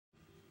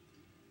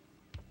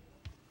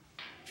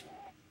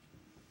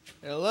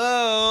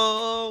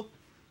Hello?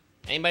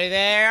 Anybody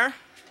there?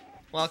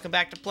 Welcome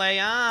back to Play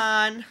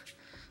On.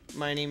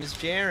 My name is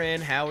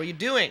Jaren. How are you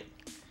doing?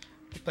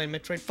 We're playing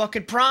Metroid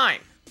fucking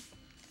Prime.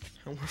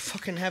 And we're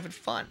fucking having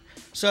fun.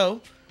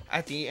 So,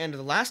 at the end of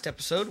the last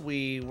episode,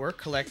 we were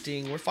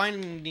collecting,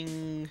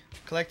 finding,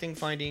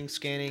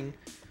 scanning,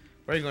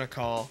 what are you going to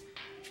call,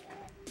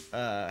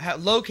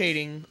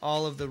 locating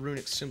all of the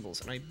runic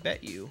symbols. And I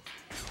bet you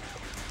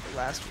the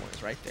last one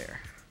is right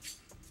there.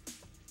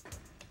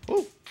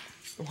 Woo!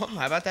 Whoa,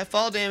 how about that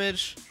fall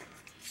damage?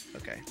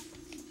 Okay.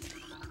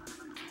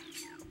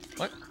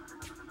 What?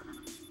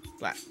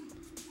 What?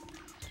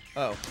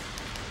 Oh.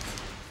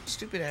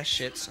 Stupid ass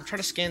shits. I'm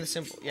trying to scan the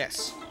symbol.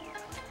 Yes.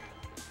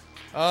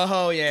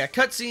 Oh yeah,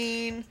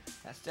 cutscene.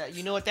 That's that.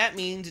 You know what that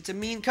means? It's a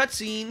mean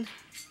cutscene.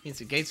 Means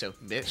the gate's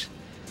open, bitch.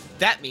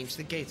 That means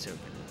the gate's open.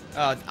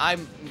 I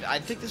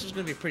think this was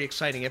gonna be a pretty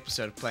exciting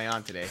episode of Play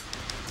On today.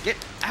 Get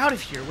out of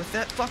here with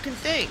that fucking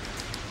thing.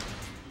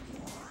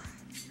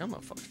 That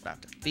motherfucker's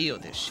about to feel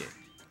this shit.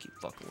 Keep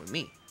fucking with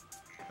me.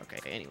 Okay,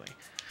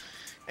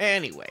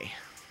 anyway.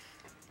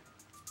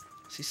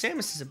 See,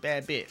 Samus is a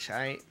bad bitch,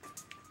 alright?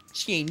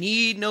 She ain't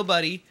need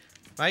nobody,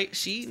 right?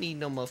 She ain't need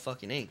no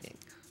motherfucking anything.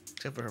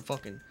 Except for her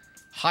fucking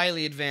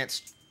highly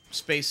advanced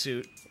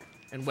spacesuit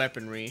and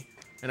weaponry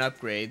and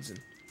upgrades and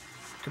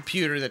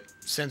computer that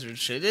sends her to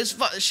shit.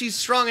 She's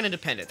strong and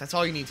independent. That's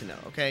all you need to know,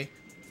 okay?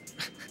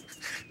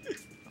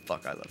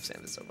 Fuck, I love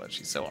Samus so much.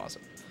 She's so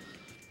awesome.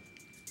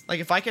 Like,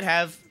 if I could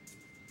have...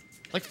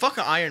 Like, fuck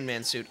an Iron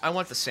Man suit. I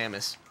want the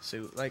Samus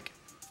suit. Like,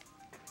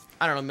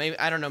 I don't know, maybe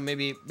it's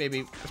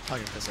probably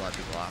gonna piss a lot of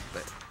people off,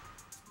 but...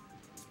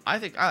 I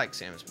think I like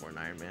Samus more than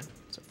Iron Man,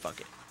 so fuck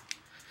it.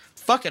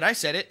 Fuck it, I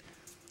said it.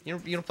 You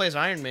don't play as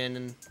Iron Man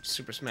in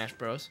Super Smash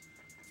Bros.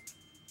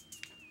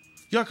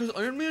 Yeah, because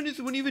Iron Man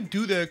wouldn't even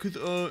do that, because,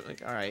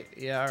 like, alright,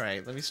 yeah,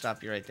 alright, let me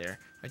stop you right there.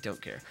 I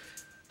don't care.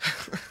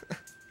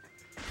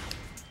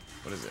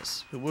 What is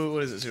this?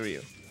 What is this? Who are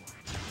you?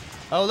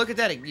 Oh, look at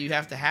that. You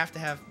have to have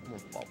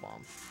ball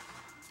bomb.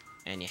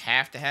 And you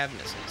have to have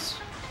missiles.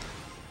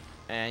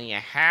 And you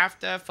have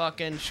to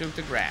fucking shoot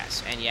the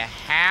grass. And you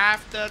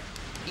have to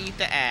eat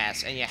the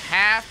ass. And you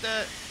have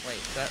to... Wait,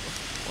 what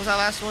was that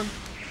last one?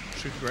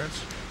 Shoot the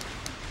grass.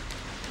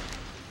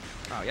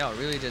 Oh, y'all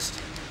really just...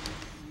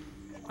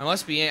 I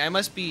must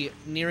be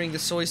nearing the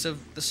source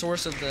of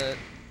the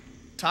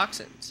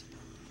toxins.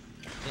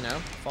 You know,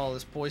 follow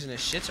this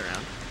poisonous shits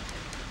around.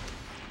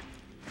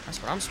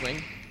 That's where I'm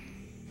swinging.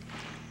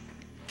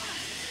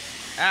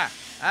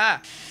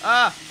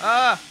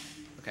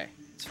 Okay,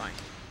 it's fine.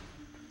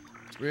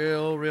 It's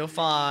real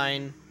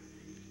fine.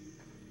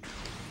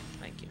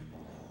 Thank you.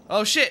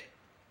 Oh, shit!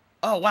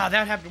 Oh, wow,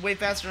 that happened way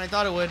faster than I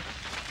thought it would.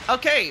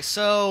 Okay,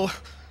 so...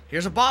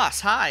 Here's a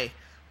boss. Hi.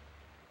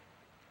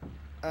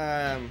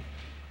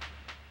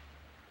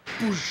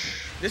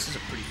 This is a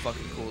pretty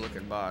fucking cool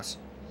looking boss.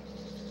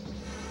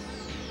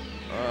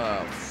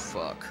 Oh,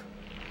 fuck.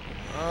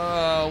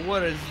 Oh,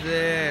 what is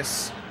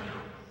this?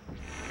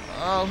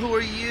 Oh, who are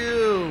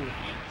you?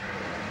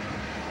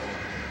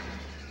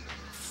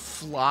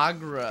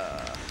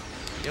 Flagra.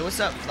 Yo, what's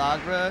up,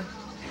 Flagra?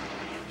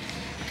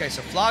 Okay,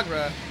 so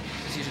Flagra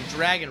is using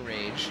Dragon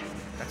Rage.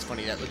 That's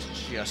funny, that looks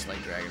just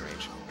like Dragon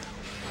Rage.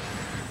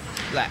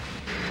 Blah.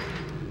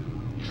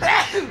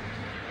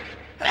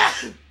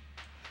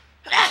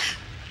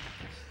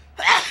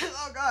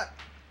 Oh, God.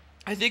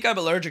 I think I'm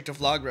allergic to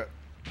Flagra.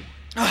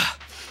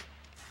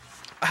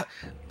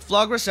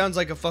 Flagra sounds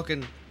like a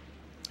fucking...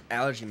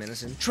 allergy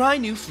medicine. Try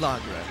new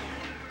Flagra.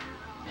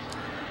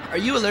 Are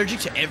you allergic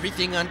to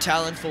everything on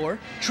Talon 4?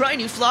 Try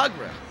new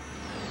Flagra.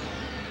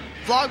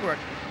 Flagra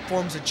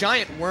forms a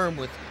giant worm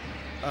with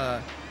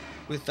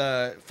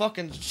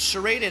fucking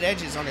serrated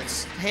edges on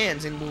its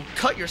hands and will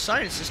cut your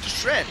sinuses to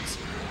shreds.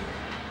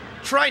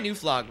 Try new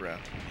Flagra.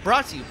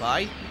 Brought to you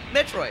by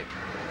Metroid.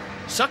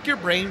 Suck your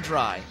brain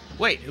dry.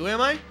 Wait, who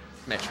am I?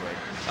 Metroid.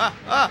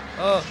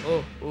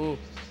 Oh.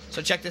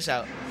 So check this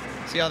out.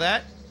 See all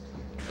that?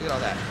 Look at all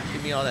that.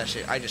 Give me all that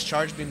shit. I just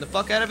charge beam the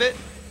fuck out of it.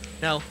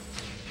 Now,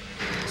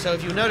 so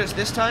if you notice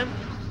this time,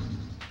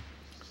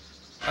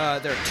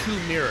 there are two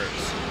mirrors.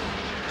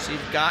 So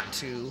you've got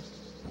to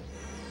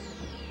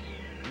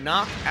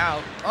knock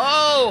out...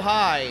 Oh,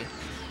 hi!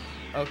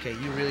 Okay,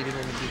 you really didn't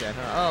want to do that,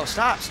 huh? Oh,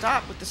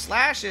 stop with the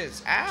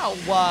slashes! Ow!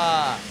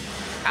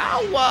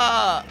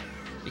 Ow!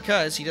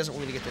 Because he doesn't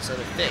want me to get this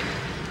other thing.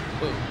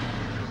 Boom.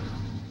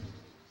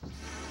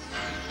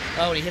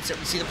 Oh, and he hits it.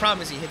 See, the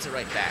problem is he hits it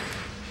right back.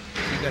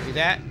 You gotta do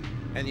that,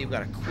 and you've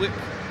gotta quick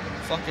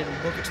fucking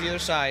book it to the other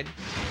side.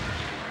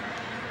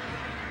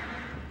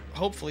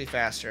 Hopefully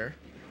faster.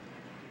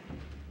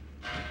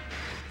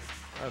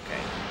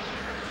 Okay.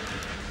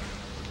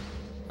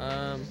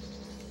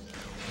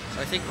 So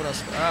I think what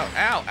else? Oh,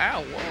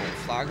 ow! Whoa,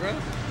 Flagra.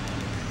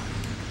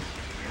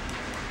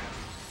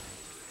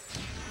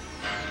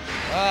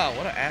 Oh,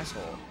 what an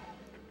asshole.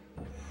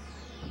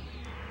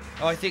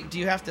 Oh, I think, do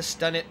you have to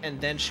stun it and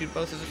then shoot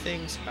both of the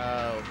things?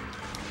 Oh.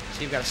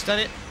 So you've got to stun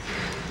it,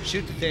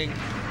 shoot the thing,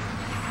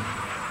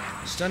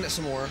 stun it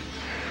some more,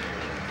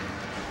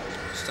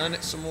 Stun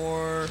it some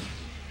more.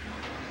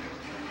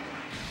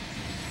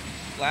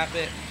 Blap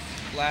it.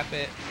 Blap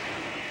it.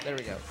 There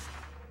we go.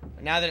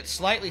 And now that it's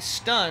slightly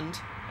stunned,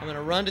 I'm going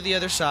to run to the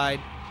other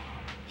side.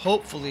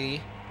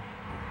 Hopefully.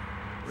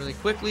 Really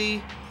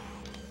quickly.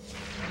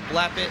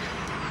 Blap it.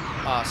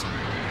 Awesome.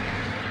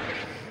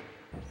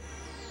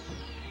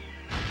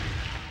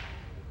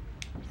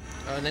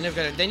 And then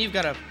you've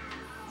got to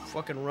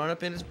fucking run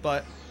up in his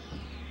butt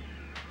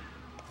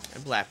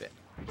and blap it.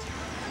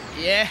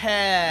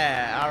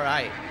 Yeah, all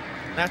right.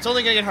 Now it's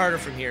only gonna get harder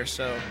from here,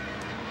 so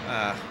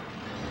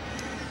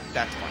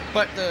that's fine.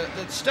 But the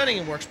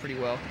stunning works pretty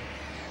well.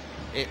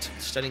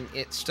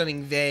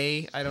 Stunning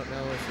they. I don't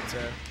know if it's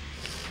a.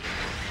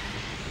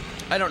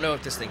 I don't know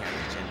if this thing has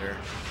a gender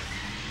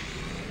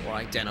or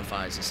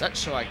identifies as such,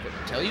 so I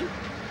couldn't tell you.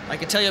 I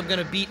can tell you I'm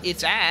gonna beat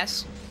its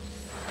ass.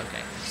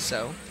 Okay,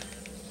 so.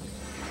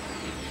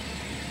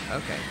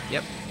 Okay,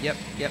 yep.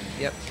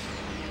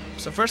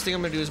 So first thing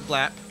I'm gonna do is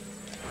blap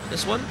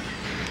this one.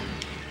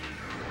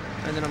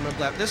 And then I'm gonna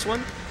blap this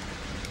one.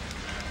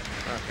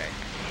 Okay.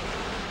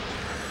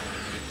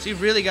 So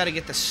you've really got to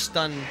get the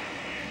stun,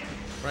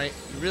 right?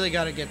 You really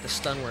got to get the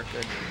stun work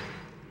good.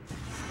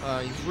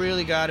 You've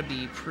really got to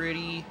be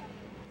pretty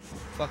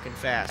fucking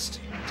fast,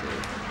 too.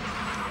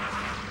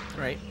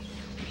 Right?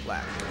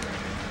 Blap.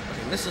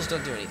 Okay, missiles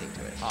don't do anything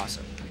to it.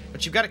 Awesome.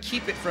 But you've got to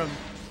keep it from...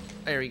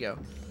 There we go.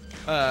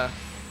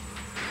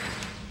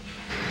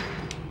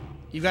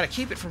 You've got to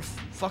keep it from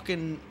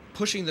fucking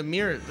pushing the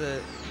mirrors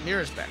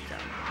back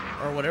down.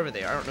 Or whatever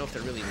they are. I don't know if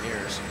they're really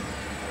mirrors.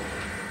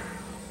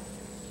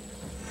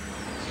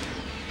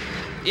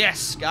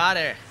 Yes! Got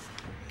her!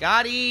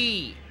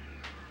 Got-y!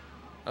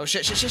 Oh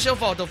shit, don't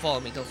follow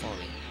me. Don't follow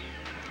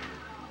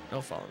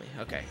me.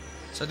 Okay.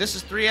 So this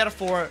is 3 out of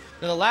 4.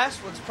 Now the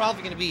last one's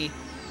probably going to be...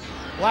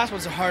 The last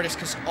one's the hardest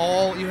because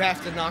you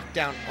have to knock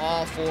down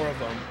all 4 of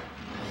them.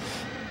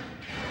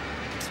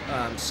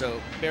 So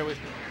bear with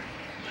me.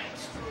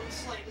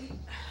 Slightly.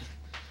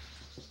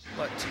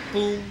 But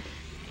boom.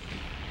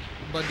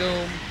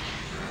 Badoom.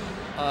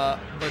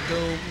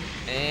 Badoom.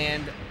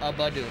 And a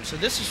badoom. So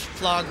this is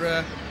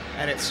Flagra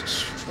at its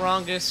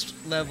strongest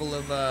level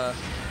of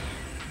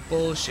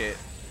bullshit.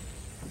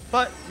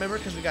 But remember,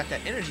 because we got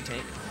that energy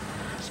tank.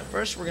 So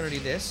first we're gonna do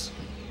this.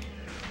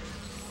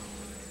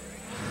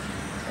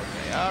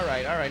 Okay,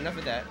 alright, enough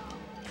of that.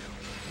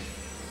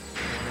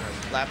 We're gonna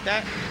flap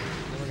that.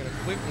 Then we're gonna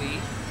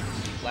quickly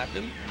flap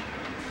him.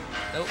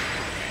 Nope.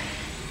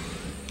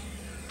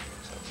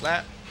 So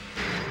flap.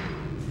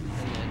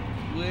 And then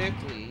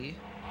quickly.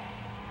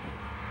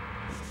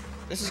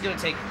 This is gonna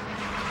take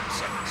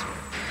seconds here.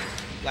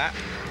 Flap.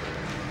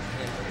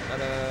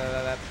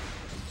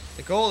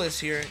 The goal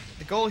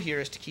here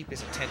is to keep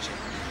his attention,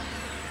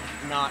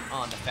 not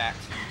on the fact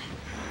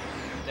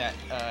that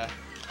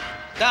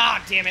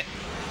ah, damn it,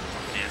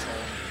 fucking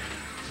asshole.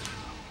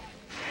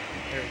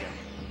 There we go.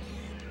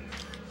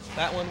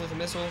 That one with a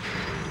missile,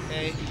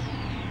 okay,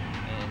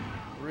 and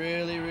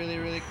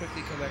really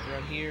quickly come back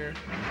around here.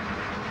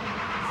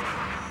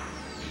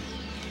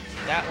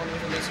 That one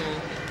with a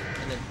missile.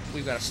 And then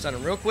we've got to stun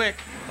him real quick.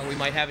 Oh, we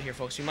might have it here,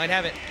 folks. We might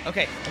have it.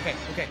 Okay.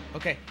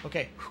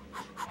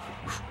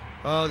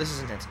 Oh, this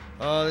is intense.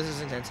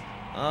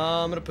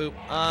 I'm gonna poop.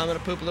 I'm gonna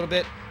poop a little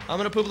bit.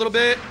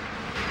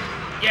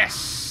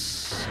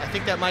 Yes! I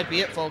think that might be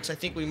it, folks. I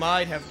think we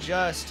might have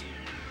just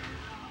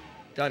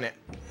done it.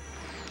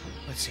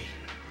 Let's see.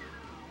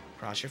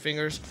 Cross your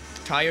fingers.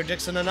 Tie your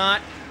dicks in a knot.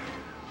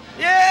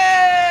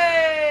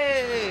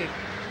 Yay!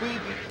 We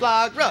beat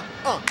Flagra.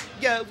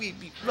 Yeah, we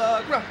beat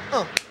Flagra.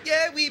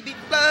 Yeah, we beat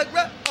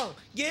Flagra.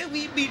 Yeah,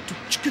 we beat.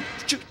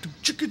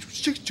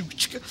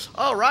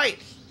 All right.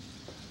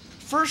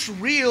 First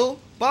real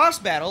boss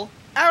battle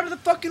out of the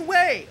fucking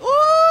way. Ooh!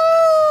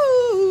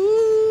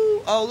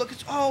 Oh, look,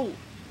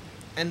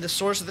 and the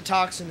source of the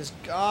toxin is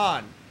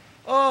gone.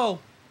 Oh.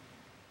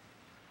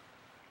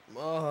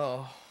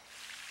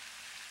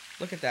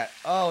 Look at that.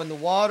 Oh, and the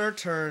water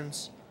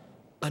turns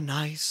a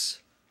nice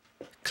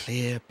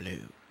clear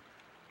blue.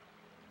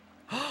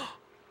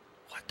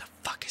 What the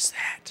fuck is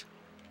that?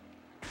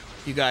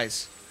 You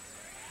guys,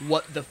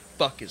 what the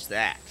fuck is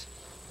that?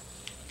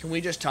 Can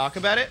we just talk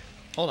about it?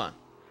 Hold on,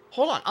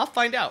 I'll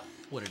find out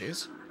what it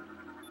is.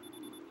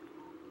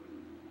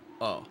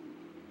 Oh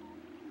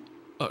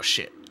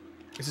shit.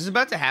 Is this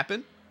about to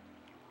happen?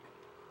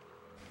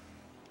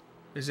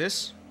 Is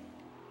this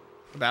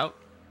about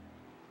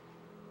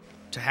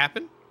to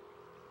happen?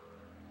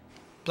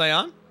 Play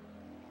on?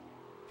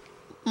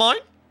 Mine?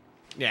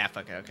 Yeah,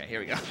 fuck it. Okay, here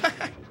we go.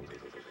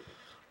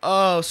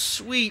 Oh,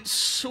 sweet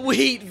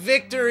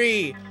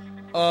victory!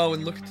 Oh,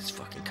 and look at this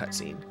fucking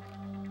cutscene.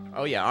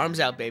 Oh yeah, arms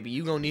out, baby.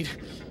 You gonna need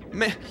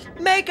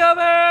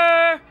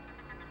makeover!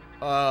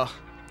 Oh,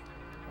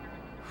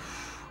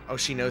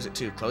 she knows it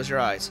too. Close your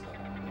eyes.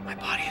 My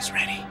body is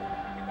ready.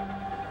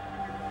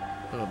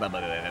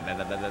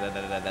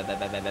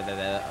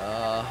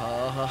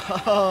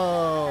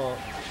 Oh.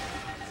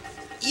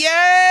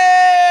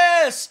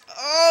 Yes!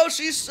 Oh,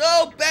 she's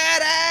so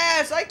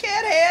badass! I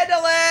can't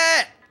handle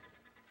it!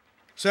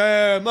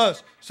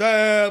 Samus!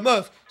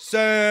 Samus!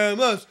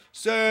 Samus!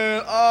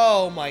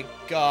 Oh my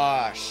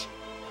gosh.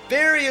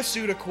 Various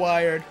suit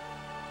acquired.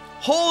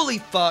 Holy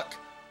fuck.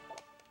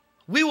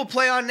 We will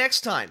play on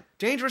next time.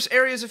 Dangerous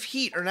areas of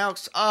heat are now...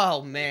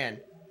 Oh,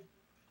 man.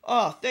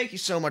 Oh, thank you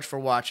so much for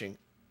watching.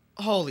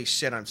 Holy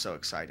shit, I'm so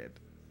excited.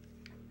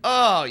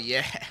 Oh,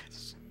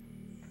 yes.